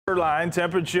Line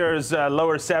temperatures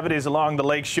lower 70s along the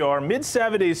lakeshore, mid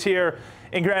 70s here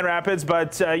in Grand Rapids,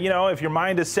 but you know, if your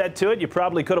mind is set to it, you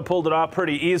probably could have pulled it off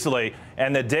pretty easily.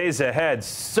 And the days ahead,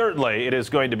 certainly it is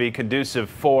going to be conducive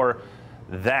for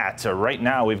that. Right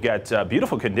now we've got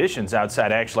beautiful conditions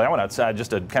outside. Actually, I went outside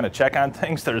just to kind of check on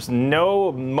things. There's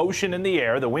no motion in the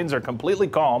air. The winds are completely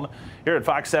calm here at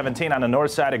Fox 17 on the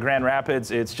north side of Grand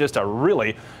Rapids. It's just a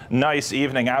really nice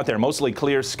evening out there. Mostly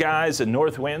clear skies and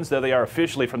north winds, though they are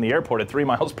officially from the airport at 3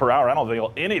 miles per hour. I don't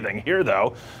feel anything here,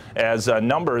 though, as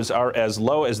numbers are as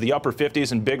low as the upper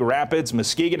 50s in Big Rapids,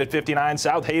 Muskegon at 59,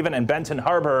 South Haven and Benton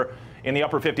Harbor in the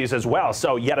upper 50s as well.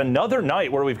 So yet another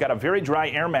night where we've got a very dry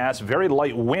air mass, very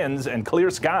light winds and clear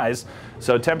skies.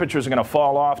 So temperatures are going to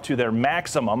fall off to their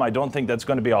maximum. I don't think that's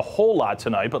going to be a whole lot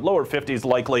tonight, but lower 50s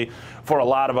likely for a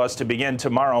lot of us to begin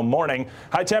tomorrow morning.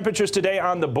 High temperatures today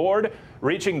on the board,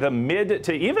 reaching the mid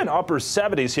to even upper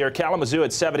 70s here. Kalamazoo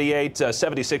at 78,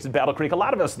 76 at Battle Creek. A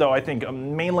lot of us, though, I think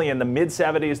mainly in the mid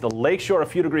 70s. The lakeshore a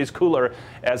few degrees cooler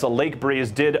as a lake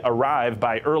breeze did arrive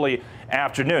by early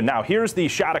afternoon. Now here's the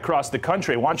shot across the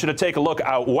country. I want you to take a look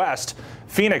out west.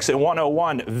 Phoenix at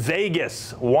 101,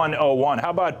 Vegas 101. How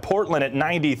about Portland at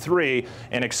 93?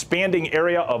 An expanding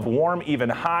area of warm, even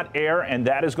hot air, and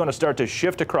that is going to start to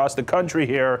shift across the country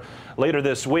here later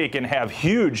this week and have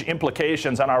huge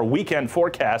implications on our weekend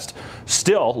forecast.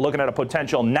 Still looking at a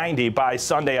potential 90 by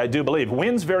Sunday, I do believe.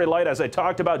 Winds very light, as I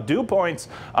talked about. Dew points,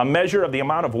 a measure of the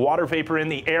amount of water vapor in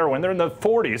the air when they're in the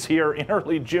 40s here in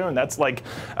early June. That's like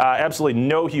absolutely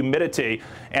no humidity.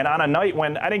 And on a night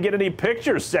when I didn't get any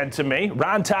pictures sent to me,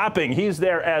 Ron Topping, he's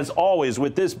there as always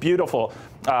with this beautiful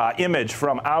image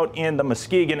from out in the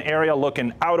Muskegon area,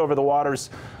 looking out over the waters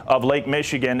of Lake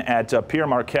Michigan at Pierre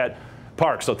Marquette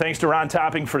Park. So thanks to Ron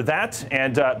Topping for that.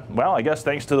 And, well, I guess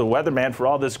thanks to the weatherman for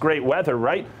all this great weather,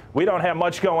 right? We don't have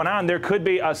much going on. There could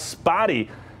be a spotty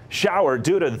shower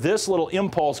due to this little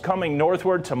impulse coming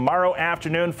northward tomorrow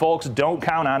afternoon. Folks, don't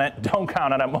count on it. Don't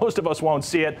count on it. Most of us won't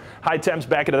see it. High temps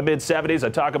back into the mid 70s. I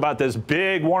talk about this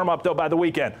big warm up, though, by the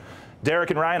weekend. Derek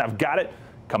and Ryan, I've got it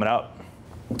coming up.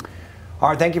 All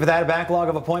right, thank you for that. A backlog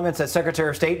of appointments at Secretary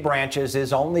of State branches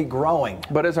is only growing.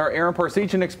 But as our Aaron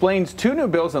Parsegian explains, 2 new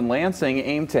bills in Lansing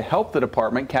aim to help the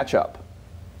department catch up.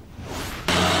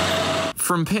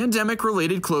 From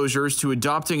pandemic-related closures to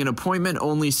adopting an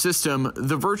appointment-only system,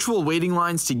 the virtual waiting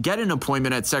lines to get an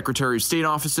appointment at Secretary of State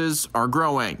offices are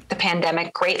growing. The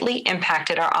pandemic greatly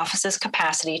impacted our office's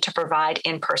capacity to provide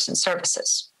in-person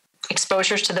services.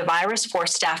 Exposures to the virus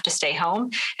forced staff to stay home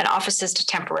and offices to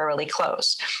temporarily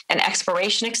close. And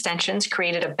expiration extensions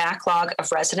created a backlog of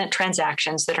resident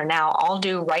transactions that are now all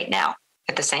due right now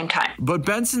at the same time. But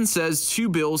Benson says 2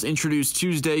 bills introduced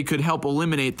Tuesday could help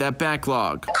eliminate that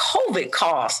backlog. COVID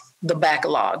caused the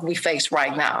backlog we face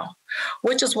right now,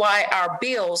 which is why our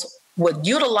bills would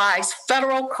utilize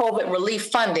federal COVID relief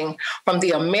funding from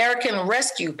the American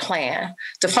Rescue Plan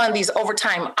to fund these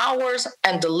overtime hours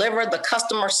and deliver the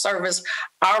customer service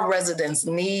our residents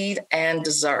need and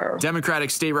deserve. Democratic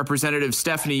State Representatives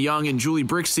Stephanie Young and Julie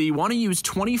Brixey want to use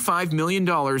 $25 million in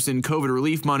COVID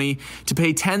relief money to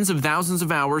pay tens of thousands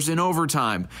of hours in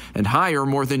overtime and hire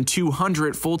more than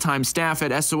 200 full-time staff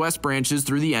at SOS branches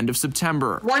through the end of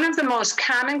September. One of the most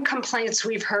common complaints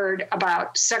we've heard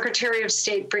about Secretary of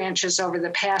State branches over the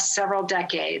past several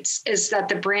decades is that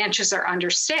the branches are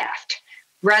understaffed.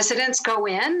 Residents go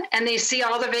in and they see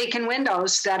all the vacant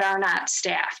windows that are not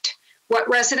staffed. What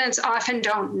residents often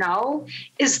don't know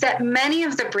is that many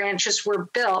of the branches were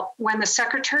built when the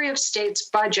Secretary of State's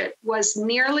budget was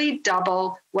nearly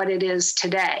double what it is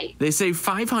today. They say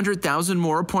 500,000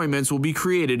 more appointments will be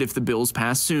created if the bills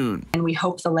pass soon. And we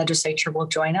hope the legislature will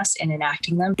join us in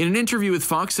enacting them. In an interview with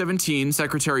Fox 17,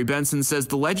 Secretary Benson says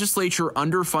the legislature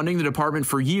underfunding the department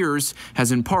for years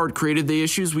has in part created the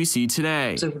issues we see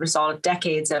today. As a result of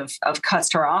decades of cuts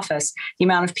to our office, the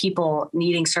amount of people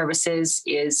needing services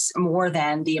is more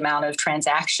than the amount of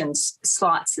transactions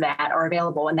slots that are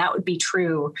available. And that would be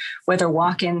true whether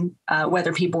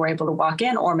people were able to walk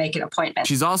in or make an appointment.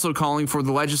 She's also calling for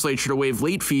the legislature to waive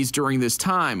late fees during this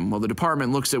time, while the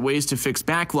department looks at ways to fix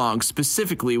backlogs,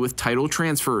 specifically with title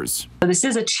transfers. So this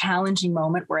is a challenging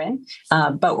moment we're in,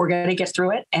 but we're going to get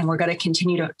through it, and we're going to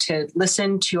continue to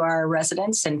listen to our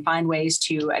residents and find ways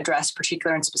to address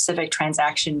particular and specific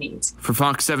transaction needs. For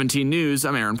Fox 17 News,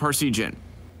 I'm Aaron Parsegian.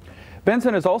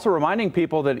 Benson is also reminding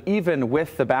people that even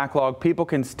with the backlog, people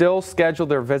can still schedule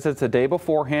their visits a day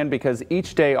beforehand because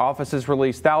each day offices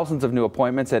release thousands of new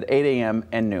appointments at 8 a.m.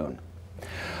 and noon.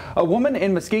 A woman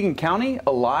in Muskegon County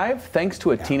alive thanks to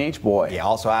a teenage boy. He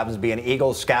also happens to be an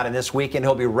Eagle Scout, and this weekend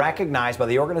he'll be recognized by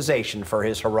the organization for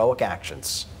his heroic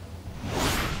actions.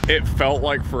 It felt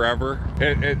like forever.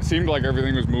 It seemed like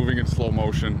everything was moving in slow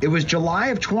motion. It was July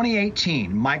of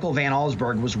 2018. Michael Van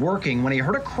Allsburg was working when he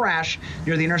heard a crash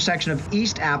near the intersection of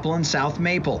East Apple and South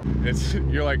Maple.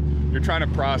 You're trying to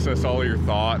process all of your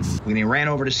thoughts. When he ran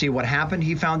over to see what happened,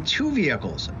 he found two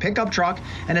vehicles, a pickup truck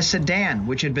and a sedan,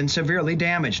 which had been severely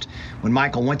damaged. When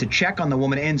Michael went to check on the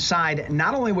woman inside,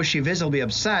 not only was she visibly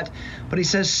upset, but he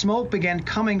says smoke began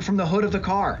coming from the hood of the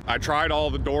car. I tried all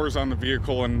the doors on the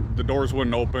vehicle and the doors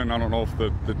wouldn't open. I don't know if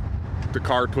the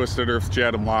car twisted or if she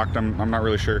had them locked. I'm not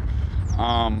really sure.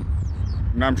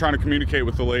 And I'm trying to communicate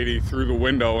with the lady through the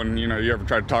window, and you ever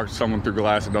try to talk to someone through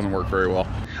glass, it doesn't work very well.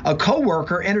 A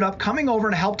co-worker ended up coming over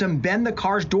and helped him bend the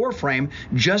car's door frame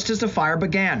just as the fire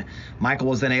began. Michael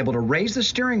was then able to raise the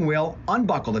steering wheel,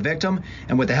 unbuckle the victim,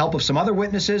 and with the help of some other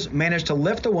witnesses, managed to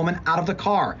lift the woman out of the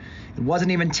car. It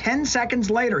wasn't even 10 seconds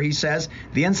later, he says,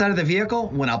 the inside of the vehicle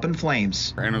went up in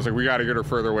flames. And I was like, we got to get her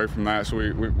further away from that. So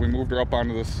we moved her up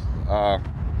onto this,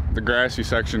 the grassy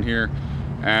section here.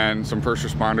 And some first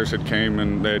responders had came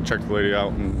and they had checked the lady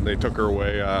out and they took her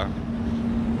away. I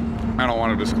don't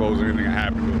want to disclose anything that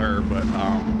happened with her, but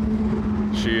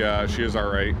she is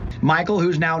all right. Michael,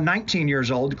 who's now 19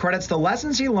 years old, credits the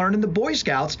lessons he learned in the Boy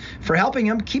Scouts for helping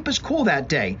him keep his cool that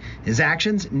day. His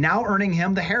actions now earning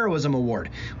him the Heroism Award,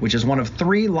 which is one of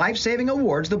 3 life-saving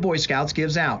awards the Boy Scouts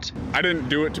gives out. I didn't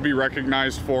do it to be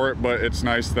recognized for it, but it's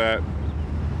nice that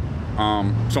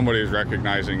somebody is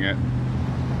recognizing it.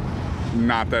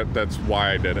 Not that that's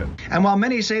why I did it. And while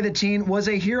many say the teen was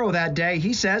a hero that day,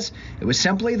 he says it was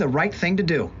simply the right thing to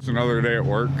do. It's another day at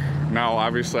work. Now,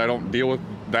 obviously, I don't deal with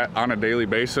that on a daily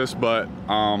basis, but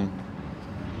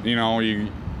it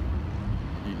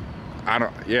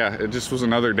just was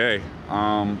another day.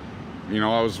 I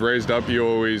was raised up, you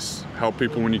always help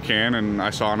people when you can, and I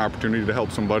saw an opportunity to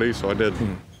help somebody, so I did.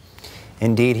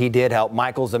 Indeed, he did help.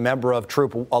 Michael's a member of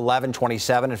Troop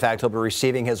 1127. In fact, he'll be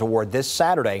receiving his award this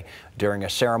Saturday during a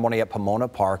ceremony at Pomona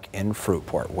Park in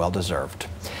Fruitport. Well deserved.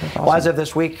 Awesome. Well, as of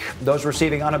this week, those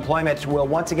receiving unemployment will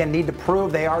once again need to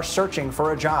prove they are searching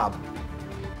for a job.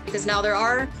 Because now there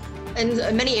are, in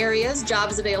many areas,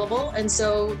 jobs available. And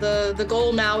so the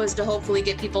goal now is to hopefully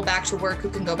get people back to work who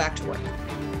can go back to work.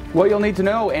 What you'll need to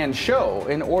know and show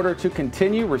in order to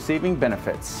continue receiving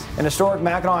benefits. An historic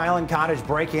Mackinac Island cottage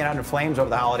breaking out in flames over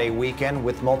the holiday weekend,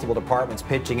 with multiple departments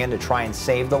pitching in to try and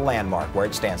save the landmark where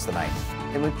it stands tonight.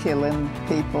 They were killing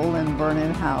people and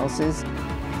burning houses.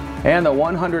 And the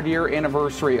 100-year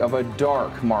anniversary of a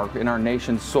dark mark in our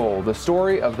nation's soul. The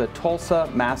story of the Tulsa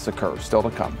Massacre still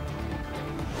to come.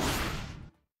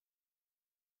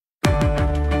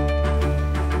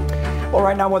 Well,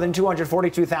 right now, more than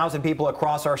 242,000 people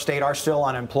across our state are still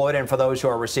unemployed, and for those who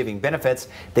are receiving benefits,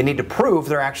 they need to prove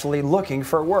they're actually looking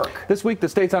for work. This week, the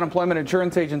state's unemployment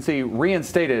insurance agency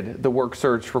reinstated the work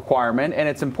search requirement, and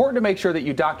it's important to make sure that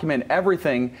you document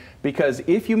everything, because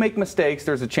if you make mistakes,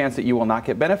 there's a chance that you will not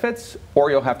get benefits or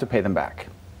you'll have to pay them back.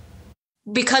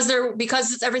 Because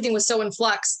everything was so in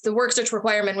flux, the work search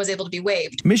requirement was able to be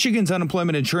waived. Michigan's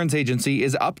unemployment insurance agency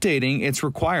is updating its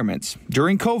requirements.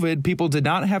 During COVID, people did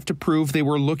not have to prove they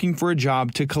were looking for a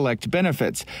job to collect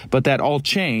benefits, but that all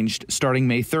changed starting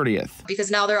May 30th.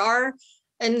 Because now there are,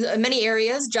 in many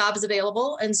areas, jobs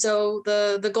available. And so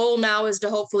the goal now is to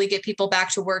hopefully get people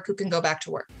back to work who can go back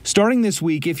to work. Starting this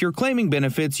week, if you're claiming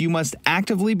benefits, you must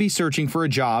actively be searching for a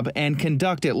job and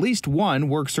conduct at least one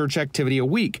work search activity a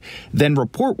week. Then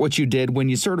report what you did when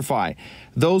you certify.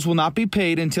 Those will not be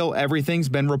paid until everything's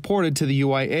been reported to the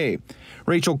UIA.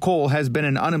 Rachel Cole has been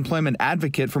an unemployment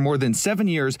advocate for more than 7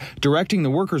 years, directing the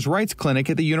Workers' Rights Clinic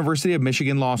at the University of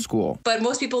Michigan Law School. But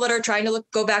most people that are trying to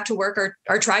go back to work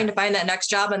are trying to find that next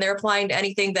job, and they're applying to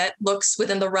anything that looks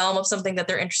within the realm of something that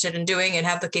they're interested in doing and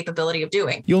have the capability of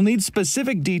doing. You'll need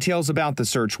specific details about the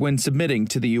search when submitting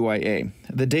to the UIA.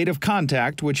 The date of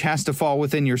contact, which has to fall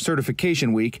within your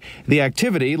certification week, the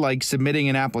activity, like submitting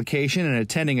an application and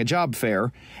attending a job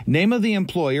fair, name of the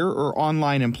employer or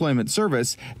online employment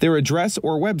service, their address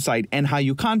or website, and how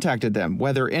you contacted them,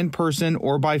 whether in person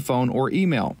or by phone or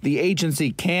email. The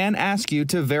agency can ask you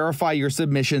to verify your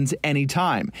submissions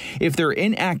anytime. If they're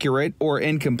inaccurate or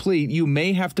incomplete, you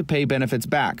may have to pay benefits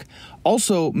back.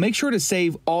 Also, make sure to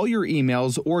save all your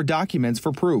emails or documents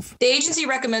for proof. The agency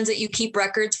recommends that you keep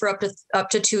records for up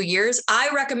to 2 years. I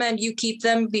recommend you keep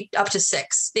them up to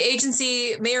 6. The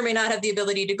agency may or may not have the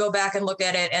ability to go back and look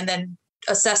at it and then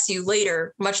assess you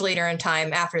later, much later in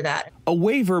time after that. A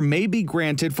waiver may be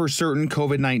granted for certain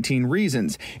COVID-19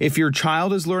 reasons. If your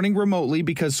child is learning remotely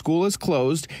because school is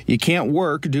closed, you can't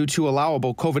work due to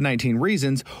allowable COVID-19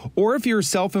 reasons, or if you're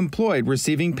self-employed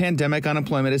receiving pandemic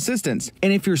unemployment assistance.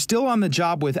 And if you're still on the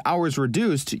job with hours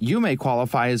reduced, you may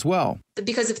qualify as well.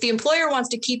 Because if the employer wants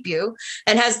to keep you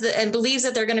and believes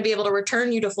that they're going to be able to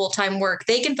return you to full-time work,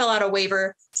 they can fill out a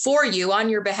waiver for you on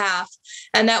your behalf.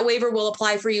 And that waiver will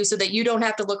apply for you so that you don't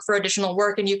have to look for additional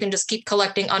work and you can just keep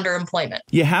collecting underemployment.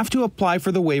 You have to apply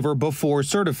for the waiver before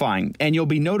certifying, and you'll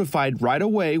be notified right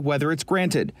away whether it's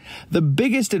granted. The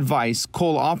biggest advice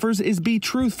Cole offers is be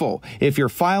truthful. If you're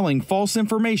filing false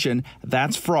information,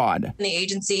 that's fraud. The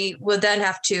agency would then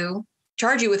have to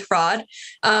charge you with fraud,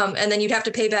 and then you'd have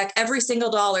to pay back every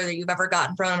single dollar that you've ever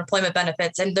gotten from unemployment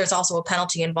benefits, and there's also a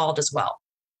penalty involved as well.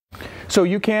 So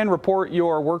you can report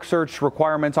your work search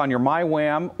requirements on your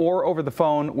MyWham or over the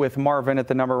phone with Marvin at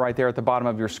the number right there at the bottom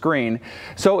of your screen.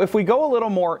 So if we go a little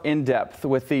more in depth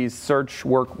with these search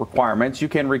work requirements, you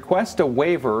can request a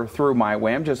waiver through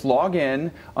MyWham. Just log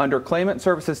in under Claimant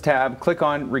Services tab, click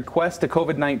on Request a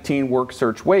COVID-19 Work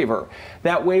Search Waiver.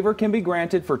 That waiver can be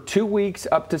granted for 2 weeks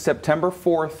up to September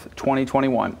 4th,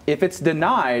 2021. If it's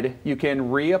denied, you can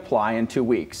reapply in 2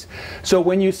 weeks. So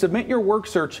when you submit your work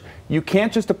search, you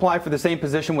can't just apply for the same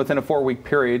position within a 4-week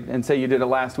period and say you did it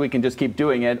last week and just keep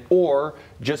doing it, or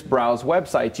just browse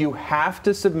websites. You have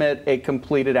to submit a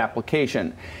completed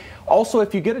application. Also,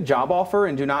 if you get a job offer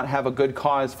and do not have a good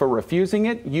cause for refusing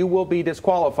it, you will be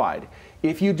disqualified.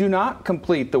 If you do not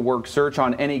complete the work search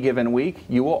on any given week,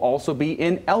 you will also be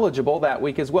ineligible that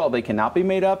week as well. They cannot be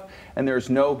made up, and there's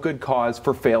no good cause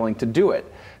for failing to do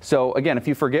it. So again, if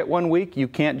you forget 1 week, you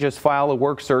can't just file a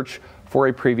work search for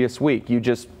a previous week. You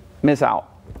just miss out.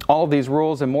 All of these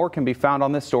rules and more can be found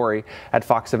on this story at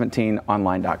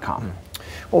fox17online.com.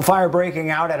 Well, fire breaking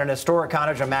out at an historic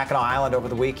cottage on Mackinac Island over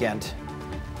the weekend.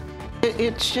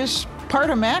 It's just part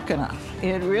of Mackinac.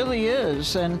 It really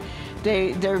is. And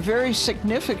they're very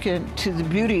significant to the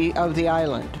beauty of the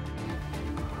island.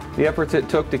 The efforts it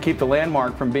took to keep the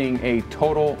landmark from being a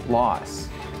total loss.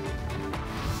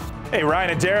 Hey, Ryan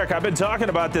and Derek, I've been talking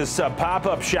about this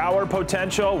pop-up shower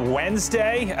potential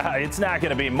Wednesday. It's not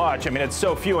going to be much. I mean, it's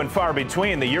so few and far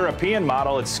between. The European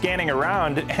model, it's scanning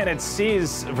around and it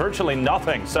sees virtually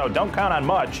nothing. So don't count on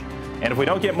much. And if we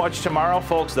don't get much tomorrow,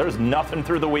 folks, there's nothing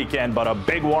through the weekend but a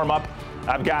big warm-up.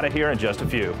 I've got it here in just a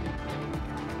few.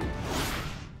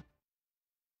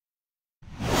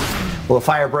 Well, a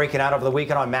fire breaking out over the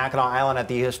weekend on Mackinac Island at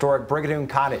the historic Brigadoon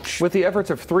Cottage. With the efforts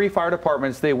of 3 fire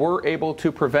departments, they were able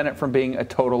to prevent it from being a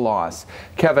total loss.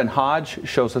 Kevin Hodge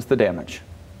shows us the damage.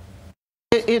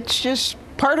 It's just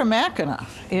part of Mackinac.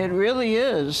 It really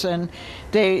is. And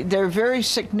they're very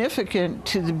significant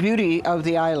to the beauty of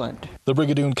the island. The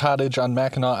Brigadoon Cottage on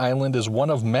Mackinac Island is one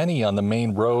of many on the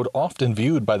main road, often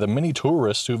viewed by the many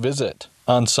tourists who visit.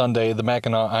 On Sunday, the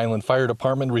Mackinac Island Fire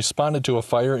Department responded to a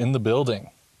fire in the building.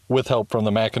 With help from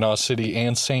the Mackinac City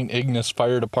and St. Ignace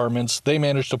fire departments, they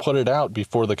managed to put it out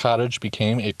before the cottage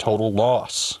became a total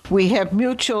loss. We have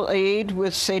mutual aid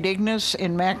with St. Ignace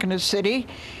in Mackinac City,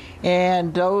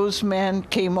 and those men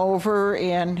came over,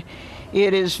 and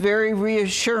it is very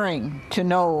reassuring to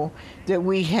know that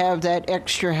we have that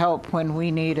extra help when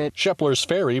we need it. Shepler's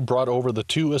Ferry brought over the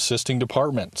 2 assisting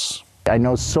departments. I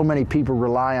know so many people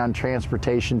rely on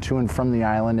transportation to and from the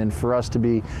island, and for us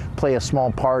to play a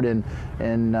small part in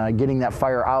getting that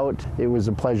fire out, it was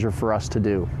a pleasure for us to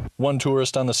do. One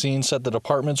tourist on the scene said the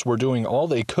departments were doing all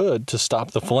they could to stop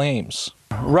the flames.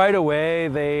 Right away,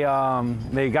 they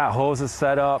got hoses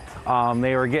set up.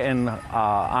 They were getting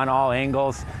on all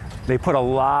angles. They put a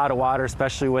lot of water,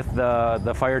 especially with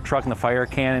the fire truck and the fire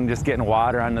cannon, just getting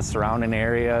water on the surrounding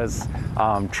areas,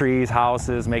 trees,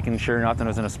 houses, making sure nothing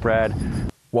was going to spread.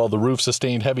 While the roof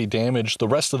sustained heavy damage, the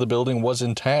rest of the building was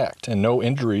intact and no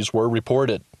injuries were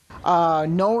reported.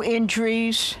 No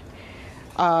injuries,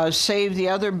 save the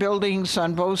other buildings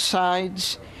on both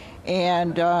sides,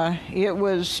 and it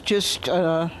was just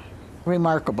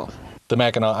remarkable. The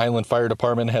Mackinac Island Fire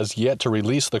Department has yet to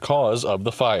release the cause of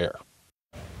the fire.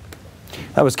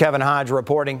 That was Kevin Hodge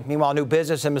reporting. Meanwhile, new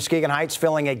business in Muskegon Heights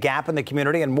filling a gap in the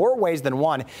community in more ways than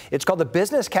one. It's called the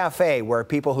Business Cafe, where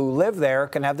people who live there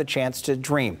can have the chance to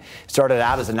dream. It started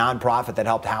out as a nonprofit that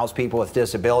helped house people with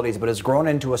disabilities, but has grown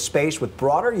into a space with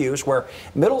broader use where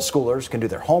middle schoolers can do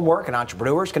their homework and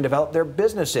entrepreneurs can develop their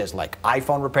businesses like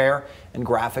iPhone repair and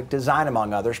graphic design,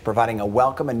 among others, providing a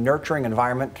welcome and nurturing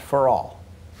environment for all.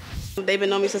 They've been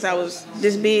knowing me since I was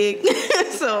this big.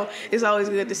 So it's always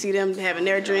good to see them having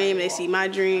their dream. They see my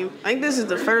dream. I think this is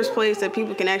the first place that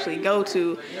people can actually go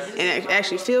to and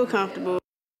actually feel comfortable.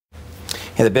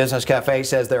 And the Business Cafe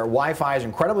says their Wi-Fi is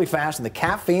incredibly fast and the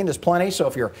caffeine is plenty. So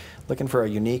if you're looking for a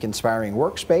unique, inspiring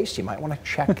workspace, you might want to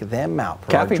check them out.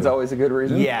 Caffeine's always a good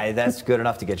reason. Yeah, that's good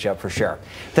enough to get you up for sure.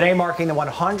 Today marking the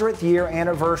 100th year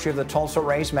anniversary of the Tulsa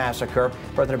Race Massacre.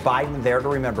 President Biden there to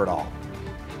remember it all.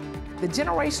 The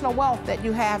generational wealth that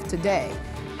you have today,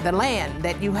 the land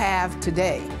that you have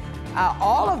today,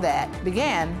 all of that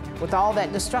began with all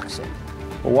that destruction.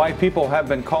 Why people have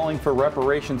been calling for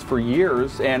reparations for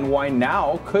years and why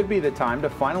now could be the time to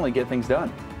finally get things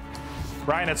done.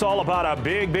 Ryan, it's all about a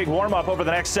big warm-up over the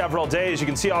next several days. You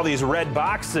can see all these red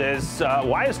boxes.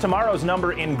 Why is tomorrow's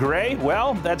number in gray?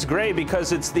 Well, that's gray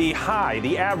because it's the high,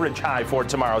 the average high for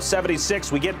tomorrow.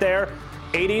 76, we get there.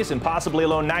 80s and possibly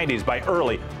low 90s by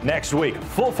early next week.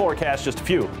 Full forecast just a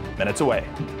few minutes away.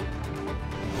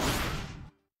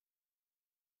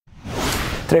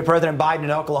 Today, President Biden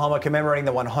in Oklahoma commemorating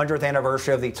the 100th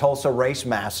anniversary of the Tulsa Race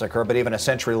Massacre. But even a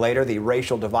century later, the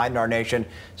racial divide in our nation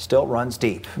still runs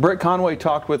deep. Britt Conway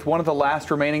talked with one of the last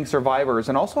remaining survivors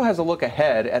and also has a look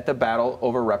ahead at the battle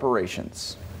over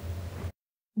reparations.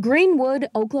 Greenwood,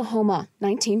 Oklahoma,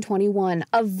 1921,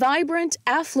 a vibrant,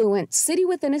 affluent city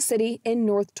within a city in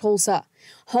North Tulsa,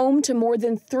 home to more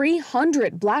than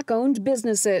 300 Black-owned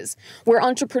businesses, where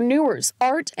entrepreneurs,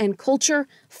 art, and culture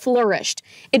flourished.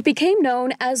 It became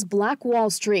known as Black Wall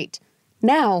Street.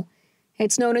 Now,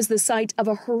 it's known as the site of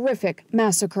a horrific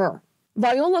massacre.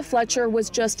 Viola Fletcher was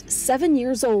just 7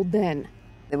 years old then.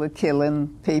 They were killing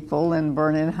people and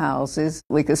burning houses.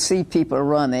 We could see people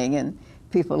running and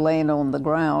people laying on the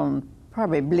ground,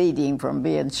 probably bleeding from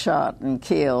being shot and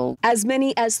killed. As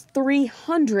many as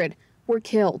 300 were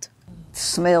killed.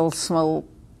 Smell smoke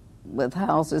with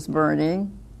houses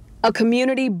burning. A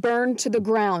community burned to the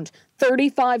ground,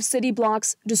 35 city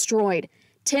blocks destroyed,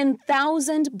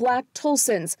 10,000 Black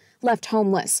Tulsans left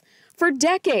homeless. For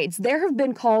decades, there have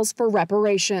been calls for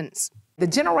reparations. The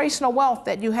generational wealth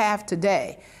that you have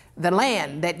today, the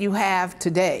land that you have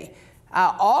today,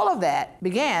 all of that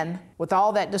began with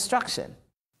all that destruction.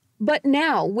 But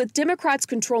now, with Democrats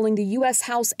controlling the U.S.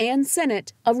 House and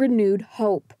Senate, a renewed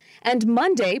hope. And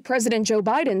Monday, President Joe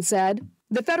Biden said,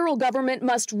 the federal government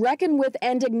must reckon with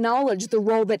and acknowledge the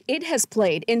role that it has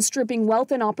played in stripping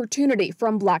wealth and opportunity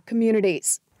from Black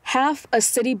communities. Half a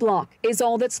city block is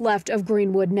all that's left of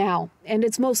Greenwood now, and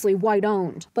it's mostly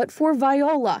white-owned. But for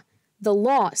Viola, the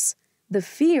loss, the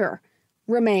fear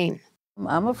remain.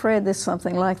 I'm afraid that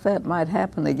something like that might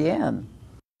happen again.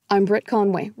 I'm Britt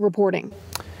Conway reporting.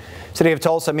 City of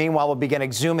Tulsa, meanwhile, will begin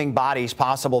exhuming bodies,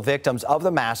 possible victims of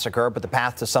the massacre, but the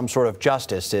path to some sort of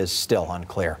justice is still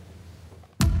unclear.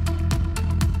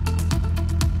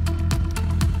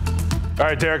 All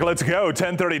right, Derek, let's go.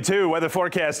 10:32 weather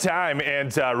forecast time,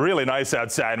 and really nice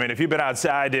outside. I mean, if you've been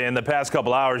outside in the past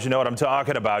couple hours, you know what I'm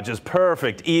talking about. Just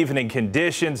perfect evening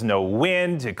conditions, no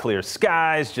wind, clear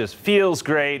skies, just feels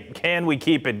great. Can we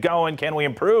keep it going? Can we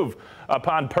improve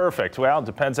upon perfect? Well, it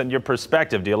depends on your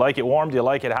perspective. Do you like it warm? Do you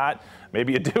like it hot?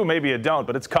 Maybe you do, maybe you don't,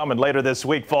 but it's coming later this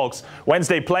week, folks.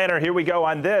 Wednesday planner, here we go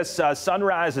on this.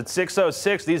 Sunrise at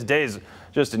 6:06. These days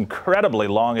just incredibly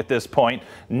long at this point.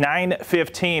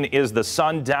 9:15 is the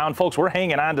sun down. Folks, we're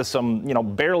hanging on to some,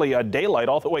 barely a daylight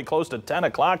all the way close to 10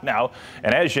 o'clock now.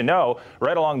 And as you know,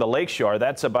 right along the lakeshore,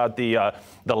 that's about the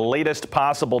latest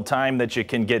possible time that you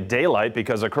can get daylight,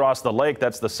 because across the lake,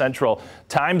 that's the central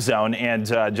time zone. And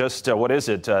just,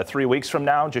 3 weeks from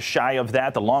now, just shy of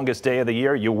that, the longest day of the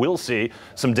year, you will see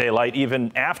some daylight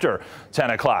even after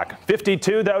 10 o'clock.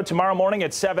 52, though, tomorrow morning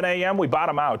at 7 a.m. We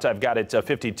bottom out. I've got it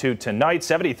 52 tonight,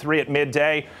 73 at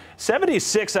midday.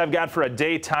 76 I've got for a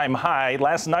daytime high.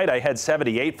 Last night I had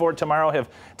 78 for tomorrow. Have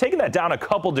taken that down a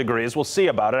couple degrees. We'll see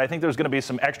about it. I think there's going to be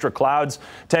some extra clouds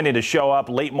tending to show up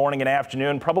late morning and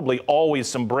afternoon. Probably always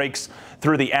some breaks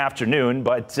through the afternoon,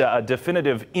 but a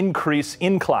definitive increase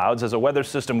in clouds as a weather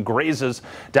system grazes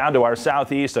down to our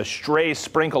southeast. A stray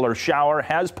sprinkle or shower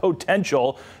has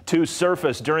potential to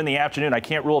surface during the afternoon. I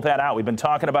can't rule that out. We've been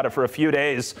talking about it for a few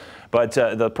days, but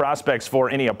the prospects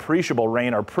for any appreciable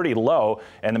rain are pretty low,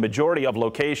 and the majority of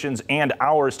locations and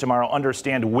hours tomorrow,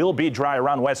 understand, will be dry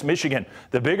around West Michigan.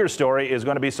 The bigger story is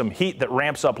going to be some heat that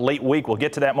ramps up late week. We'll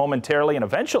get to that momentarily, and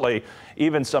eventually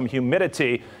even some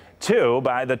humidity too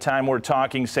by the time we're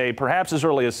talking, say, perhaps as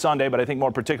early as Sunday, but I think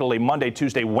more particularly Monday,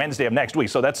 Tuesday, Wednesday of next week.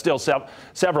 So that's still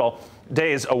several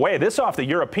days away. This off the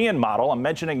European model. I'm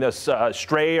mentioning this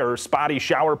stray or spotty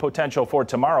shower potential for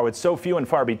tomorrow. It's so few and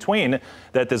far between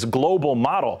that this global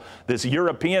model, this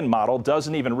European model,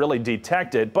 doesn't even really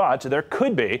detect it. But there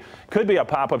could be a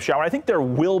pop-up shower. I think there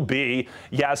will be,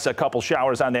 yes, a couple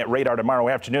showers on that radar tomorrow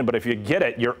afternoon. But if you get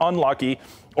it, you're unlucky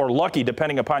or lucky,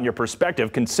 depending upon your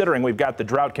perspective, considering we've got the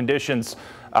drought conditions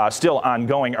still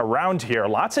ongoing around here.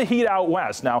 Lots of heat out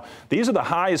west. Now, these are the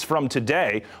highs from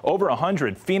today. Over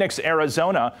 100. Phoenix,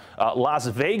 Arizona, Las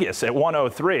Vegas at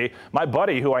 103. My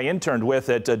buddy, who I interned with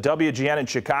at WGN in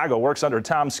Chicago, works under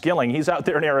Tom Skilling. He's out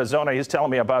there in Arizona. He's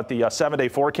telling me about the 7-day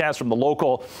forecast from the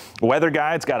local weather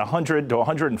guy. It's got 100 to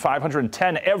 105,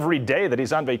 110 every day that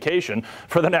he's on vacation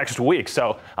for the next week.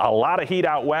 So a lot of heat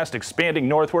out west, expanding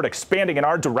northward, expanding in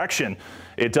our direction.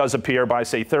 It does appear by,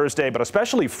 say, Thursday, but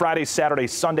especially Friday, Saturday,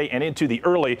 Sunday, and into the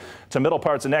early to middle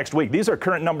parts of next week. These are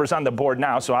current numbers on the board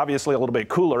now, so obviously a little bit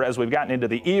cooler as we've gotten into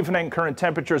the evening. Current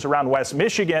temperatures around West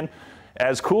Michigan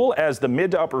as cool as the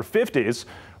mid to upper 50s,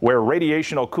 where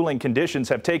radiational cooling conditions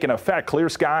have taken effect. Clear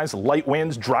skies, light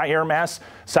winds, dry air mass,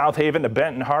 South Haven to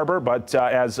Benton Harbor, but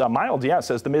as mild, yes,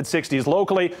 as the mid 60s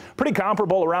locally. Pretty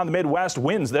comparable around the Midwest.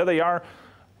 Winds, there they are.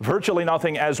 Virtually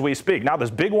nothing as we speak. Now, this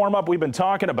big warm-up we've been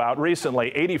talking about recently,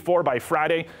 84 by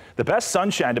Friday. The best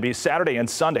sunshine to be Saturday and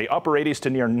Sunday, upper 80s to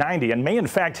near 90, and may in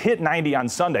fact hit 90 on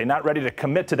Sunday. Not ready to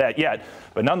commit to that yet,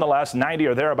 but nonetheless, 90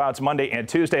 or thereabouts Monday and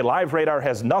Tuesday. Live radar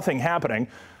has nothing happening.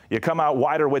 You come out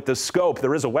wider with the scope.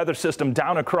 There is a weather system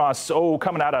down across,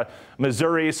 coming out of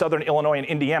Missouri, southern Illinois, and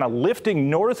Indiana, lifting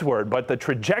northward. But the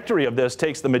trajectory of this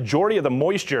takes the majority of the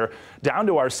moisture down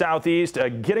to our southeast,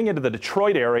 getting into the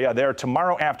Detroit area there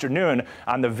tomorrow afternoon.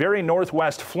 On the very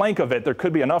northwest flank of it, there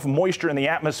could be enough moisture in the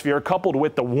atmosphere, coupled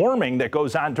with the warming that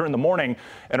goes on during the morning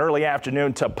and early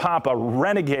afternoon, to pop a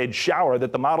renegade shower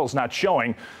that the model's not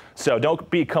showing. So don't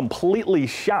be completely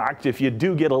shocked if you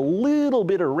do get a little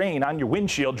bit of rain on your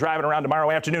windshield driving around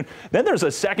tomorrow afternoon. Then there's a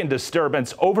second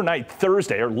disturbance overnight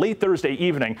Thursday or late Thursday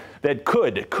evening that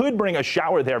could bring a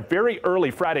shower there very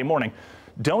early Friday morning.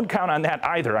 Don't count on that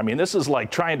either. I mean, this is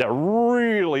like trying to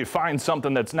really find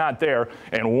something that's not there.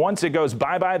 And once it goes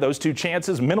bye-bye, those two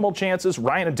chances, minimal chances,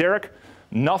 Ryan and Derek,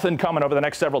 nothing coming over the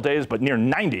next several days, but near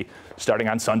 90 starting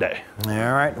on Sunday. All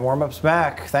right, warm-up's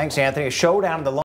back. Thanks, Anthony. A showdown in the